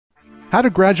How to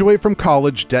graduate from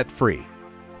college debt-free.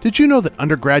 Did you know that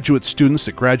undergraduate students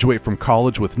that graduate from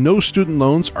college with no student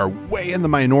loans are way in the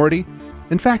minority?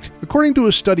 In fact, according to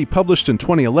a study published in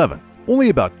 2011, only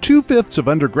about 2/5 of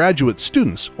undergraduate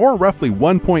students, or roughly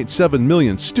 1.7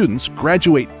 million students,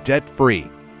 graduate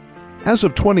debt-free. As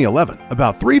of 2011,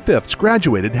 about 3/5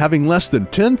 graduated having less than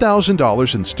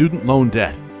 $10,000 in student loan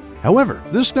debt. However,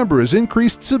 this number has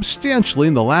increased substantially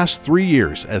in the last 3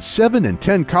 years, as 7 in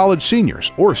 10 college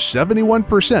seniors, or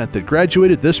 71% that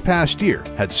graduated this past year,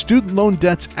 had student loan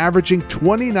debts averaging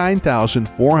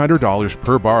 $29,400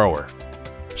 per borrower.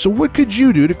 So what could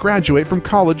you do to graduate from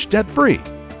college debt-free?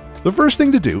 The first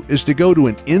thing to do is to go to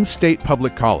an in-state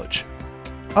public college.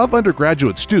 Of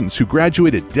undergraduate students who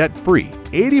graduated debt-free,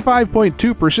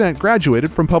 85.2%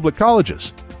 graduated from public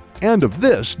colleges. And of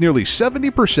this, nearly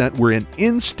 70% were in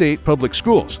in-state public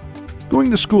schools. Going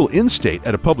to school in-state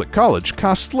at a public college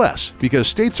costs less because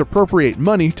states appropriate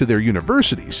money to their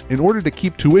universities in order to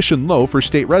keep tuition low for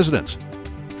state residents.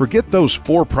 Forget those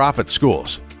for-profit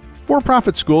schools.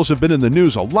 For-profit schools have been in the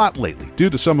news a lot lately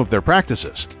due to some of their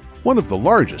practices. One of the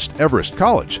largest, Everest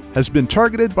College, has been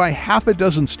targeted by half a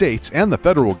dozen states and the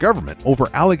federal government over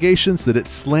allegations that it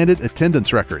slanted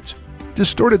attendance records,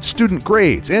 distorted student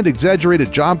grades, and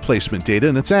exaggerated job placement data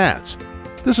in its ads.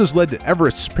 This has led to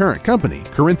Everest's parent company,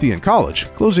 Corinthian College,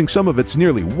 closing some of its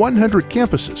nearly 100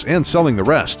 campuses and selling the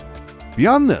rest.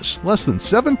 Beyond this, less than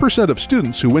 7% of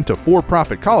students who went to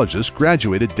for-profit colleges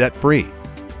graduated debt-free.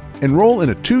 Enroll in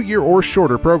a 2-year or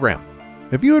shorter program.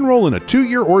 If you enroll in a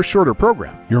 2-year or shorter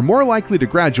program, you're more likely to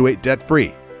graduate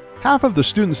debt-free. Half of the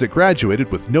students that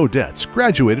graduated with no debts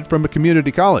graduated from a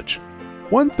community college.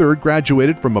 1/3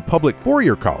 graduated from a public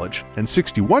 4-year college, and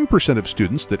 61% of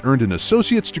students that earned an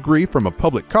associate's degree from a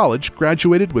public college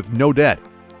graduated with no debt.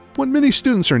 What many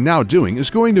students are now doing is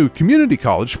going to a community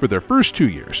college for their first 2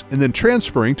 years and then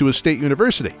transferring to a state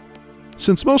university.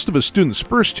 Since most of a student's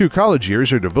first 2 college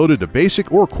years are devoted to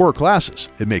basic or core classes,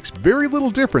 it makes very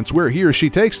little difference where he or she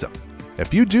takes them.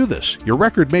 If you do this, your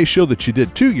record may show that you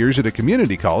did 2 years at a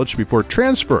community college before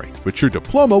transferring, but your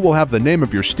diploma will have the name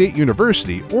of your state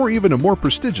university or even a more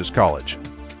prestigious college.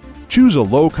 Choose a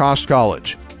low-cost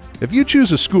college. If you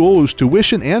choose a school whose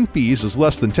tuition and fees is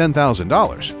less than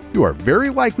 $10,000, you are very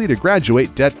likely to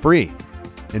graduate debt-free.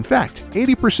 In fact,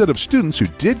 80% of students who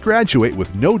did graduate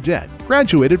with no debt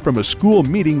graduated from a school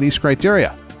meeting these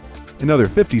criteria. Another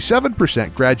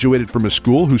 57% graduated from a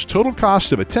school whose total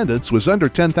cost of attendance was under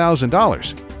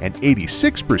 $10,000, and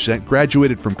 86%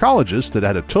 graduated from colleges that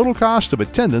had a total cost of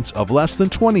attendance of less than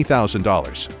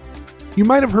 $20,000. You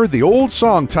might have heard the old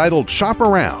song titled "Shop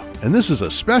Around," and this is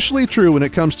especially true when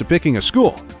it comes to picking a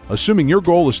school, assuming your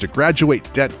goal is to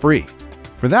graduate debt-free.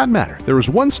 For that matter, there was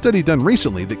one study done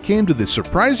recently that came to the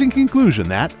surprising conclusion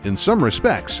that, in some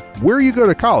respects, where you go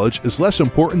to college is less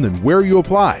important than where you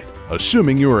applied,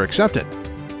 assuming you are accepted.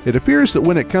 It appears that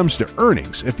when it comes to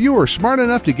earnings, if you are smart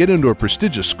enough to get into a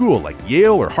prestigious school like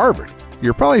Yale or Harvard,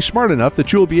 you're probably smart enough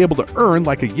that you'll be able to earn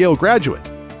like a Yale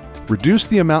graduate. Reduce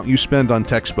the amount you spend on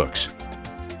textbooks.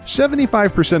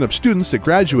 75% of students that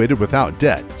graduated without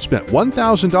debt spent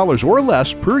 $1,000 or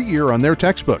less per year on their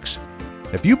textbooks.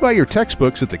 If you buy your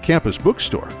textbooks at the campus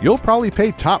bookstore, you'll probably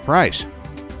pay top price.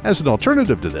 As an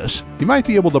alternative to this, you might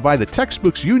be able to buy the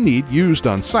textbooks you need used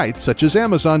on sites such as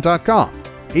Amazon.com,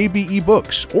 ABE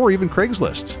Books, or even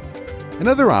Craigslist.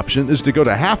 Another option is to go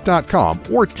to half.com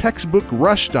or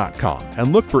textbookrush.com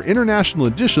and look for international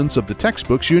editions of the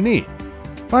textbooks you need.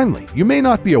 Finally, you may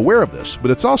not be aware of this,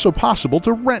 but it's also possible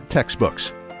to rent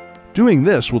textbooks. Doing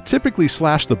this will typically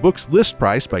slash the book's list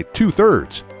price by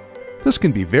 2/3. This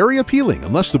can be very appealing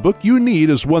unless the book you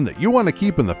need is one that you want to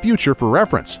keep in the future for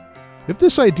reference. If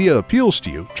this idea appeals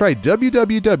to you, try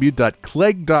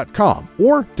www.clegg.com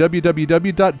or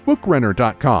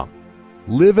www.bookrenter.com.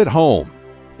 Live at home.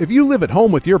 If you live at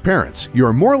home with your parents, you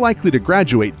are more likely to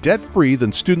graduate debt-free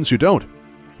than students who don't.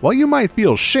 While you might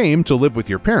feel shame to live with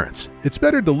your parents, it's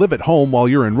better to live at home while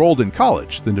you're enrolled in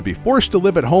college than to be forced to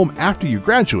live at home after you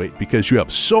graduate because you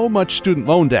have so much student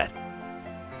loan debt.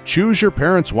 Choose your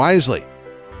parents wisely.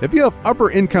 If you have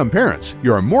upper-income parents,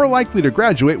 you are more likely to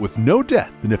graduate with no debt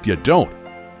than if you don't.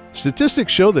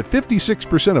 Statistics show that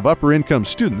 56% of upper-income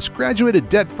students graduated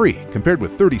debt-free, compared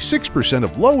with 36%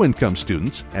 of low-income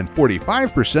students and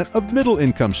 45% of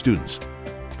middle-income students.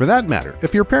 For that matter,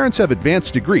 if your parents have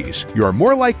advanced degrees, you are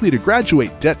more likely to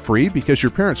graduate debt-free because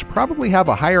your parents probably have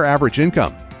a higher average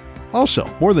income. Also,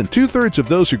 more than 2/3 of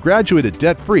those who graduated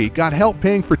debt-free got help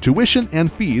paying for tuition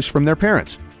and fees from their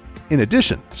parents. In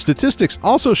addition, statistics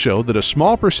also show that a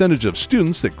small percentage of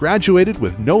students that graduated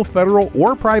with no federal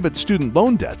or private student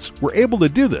loan debts were able to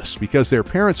do this because their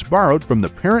parents borrowed from the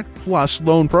Parent Plus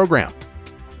loan program.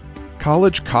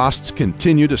 College costs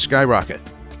continue to skyrocket.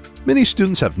 Many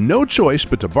students have no choice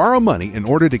but to borrow money in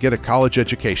order to get a college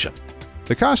education.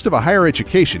 The cost of a higher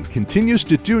education continues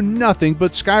to do nothing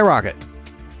but skyrocket.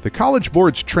 The College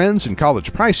Board's Trends in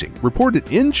College Pricing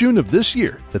reported in June of this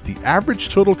year that the average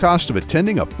total cost of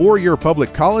attending a four-year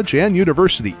public college and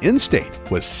university in-state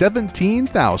was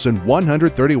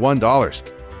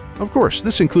 $17,131. Of course,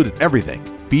 this included everything: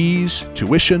 fees,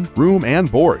 tuition, room,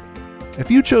 and board.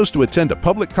 If you chose to attend a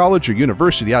public college or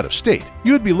university out of state,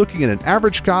 you would be looking at an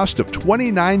average cost of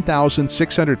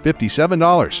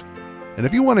 $29,657. And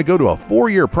if you want to go to a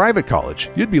four-year private college,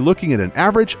 you'd be looking at an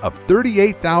average of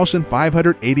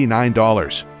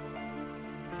 $38,589.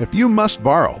 If you must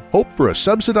borrow, hope for a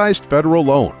subsidized federal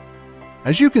loan.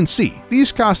 As you can see,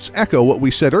 these costs echo what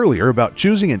we said earlier about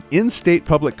choosing an in-state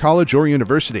public college or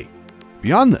university.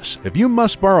 Beyond this, if you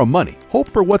must borrow money, hope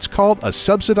for what's called a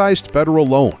subsidized federal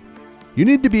loan. You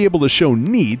need to be able to show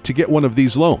need to get one of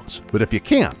these loans, but if you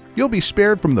can, you'll be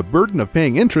spared from the burden of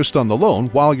paying interest on the loan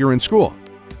while you're in school.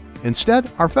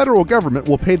 Instead, our federal government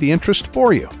will pay the interest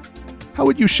for you. How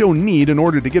would you show need in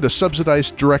order to get a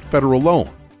subsidized direct federal loan?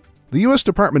 The U.S.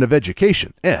 Department of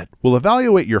Education, ED, will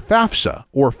evaluate your FAFSA,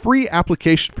 or Free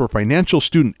Application for Financial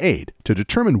Student Aid, to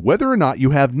determine whether or not you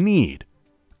have need.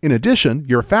 In addition,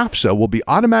 your FAFSA will be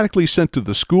automatically sent to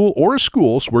the school or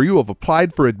schools where you have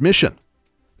applied for admission.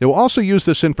 They will also use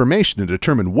this information to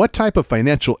determine what type of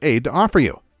financial aid to offer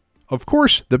you. Of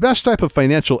course, the best type of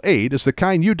financial aid is the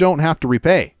kind you don't have to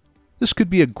repay. This could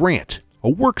be a grant, a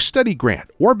work-study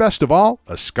grant, or best of all,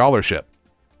 a scholarship.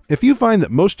 If you find that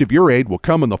most of your aid will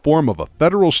come in the form of a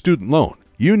federal student loan,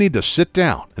 you need to sit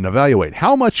down and evaluate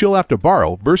how much you'll have to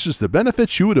borrow versus the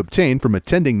benefits you would obtain from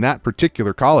attending that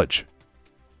particular college.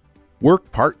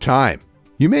 Work part-time.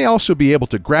 You may also be able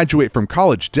to graduate from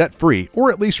college debt-free,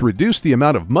 or at least reduce the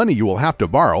amount of money you will have to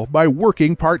borrow by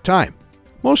working part-time.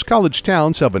 Most college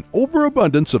towns have an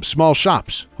overabundance of small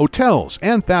shops, hotels,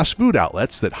 and fast food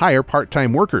outlets that hire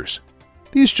part-time workers.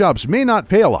 These jobs may not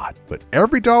pay a lot, but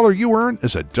every dollar you earn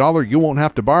is a dollar you won't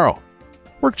have to borrow.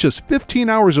 Work just 15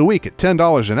 hours a week at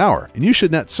 $10 an hour, and you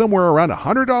should net somewhere around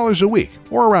 $100 a week,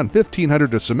 or around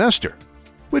 $1,500 a semester,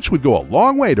 which would go a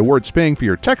long way towards paying for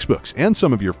your textbooks and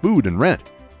some of your food and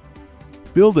rent.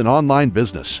 Build an online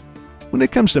business. When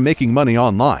it comes to making money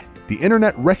online, the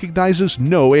internet recognizes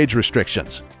no age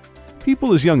restrictions.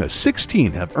 People as young as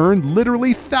 16 have earned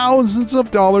literally thousands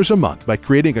of dollars a month by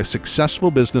creating a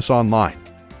successful business online.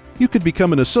 You could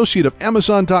become an associate of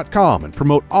Amazon.com and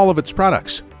promote all of its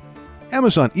products.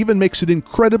 Amazon even makes it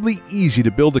incredibly easy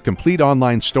to build a complete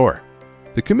online store.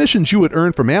 The commissions you would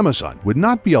earn from Amazon would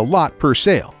not be a lot per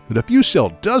sale, but if you sell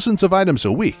dozens of items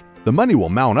a week, the money will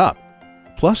mount up.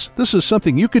 Plus, this is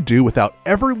something you could do without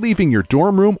ever leaving your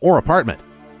dorm room or apartment.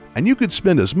 And you could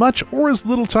spend as much or as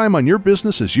little time on your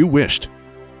business as you wished.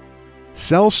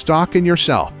 Sell stock in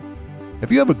yourself. If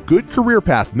you have a good career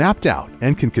path mapped out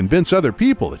and can convince other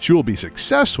people that you will be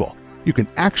successful, you can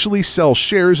actually sell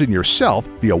shares in yourself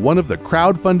via one of the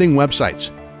crowdfunding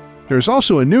websites. There's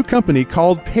also a new company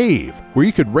called Pave, where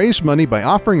you could raise money by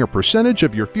offering a percentage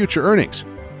of your future earnings.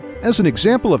 As an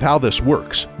example of how this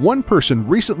works, one person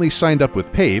recently signed up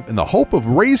with Pave in the hope of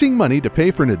raising money to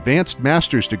pay for an advanced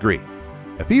master's degree.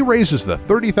 If he raises the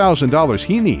 $30,000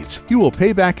 he needs, he will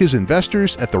pay back his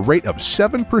investors at the rate of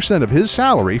 7% of his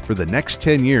salary for the next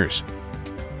 10 years.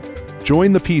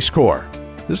 Join the Peace Corps.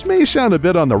 This may sound a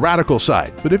bit on the radical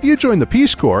side, but if you join the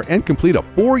Peace Corps and complete a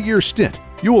 4-year stint,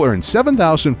 you will earn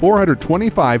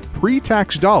 $7,425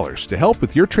 pre-tax dollars to help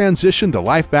with your transition to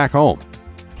life back home.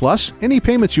 Plus, any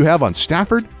payments you have on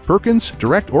Stafford, Perkins,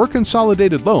 direct or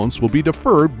consolidated loans will be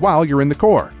deferred while you're in the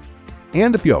Corps.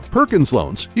 And if you have Perkins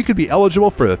loans, you could be eligible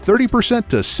for a 30%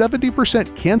 to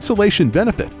 70% cancellation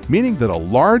benefit, meaning that a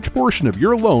large portion of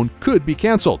your loan could be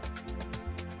canceled.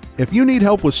 If you need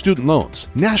help with student loans,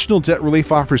 National Debt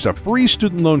Relief offers a free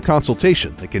student loan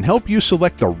consultation that can help you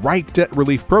select the right debt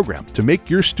relief program to make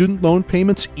your student loan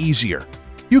payments easier.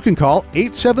 You can call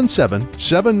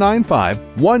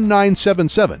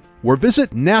 877-795-1977 or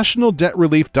visit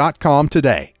nationaldebtrelief.com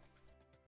today.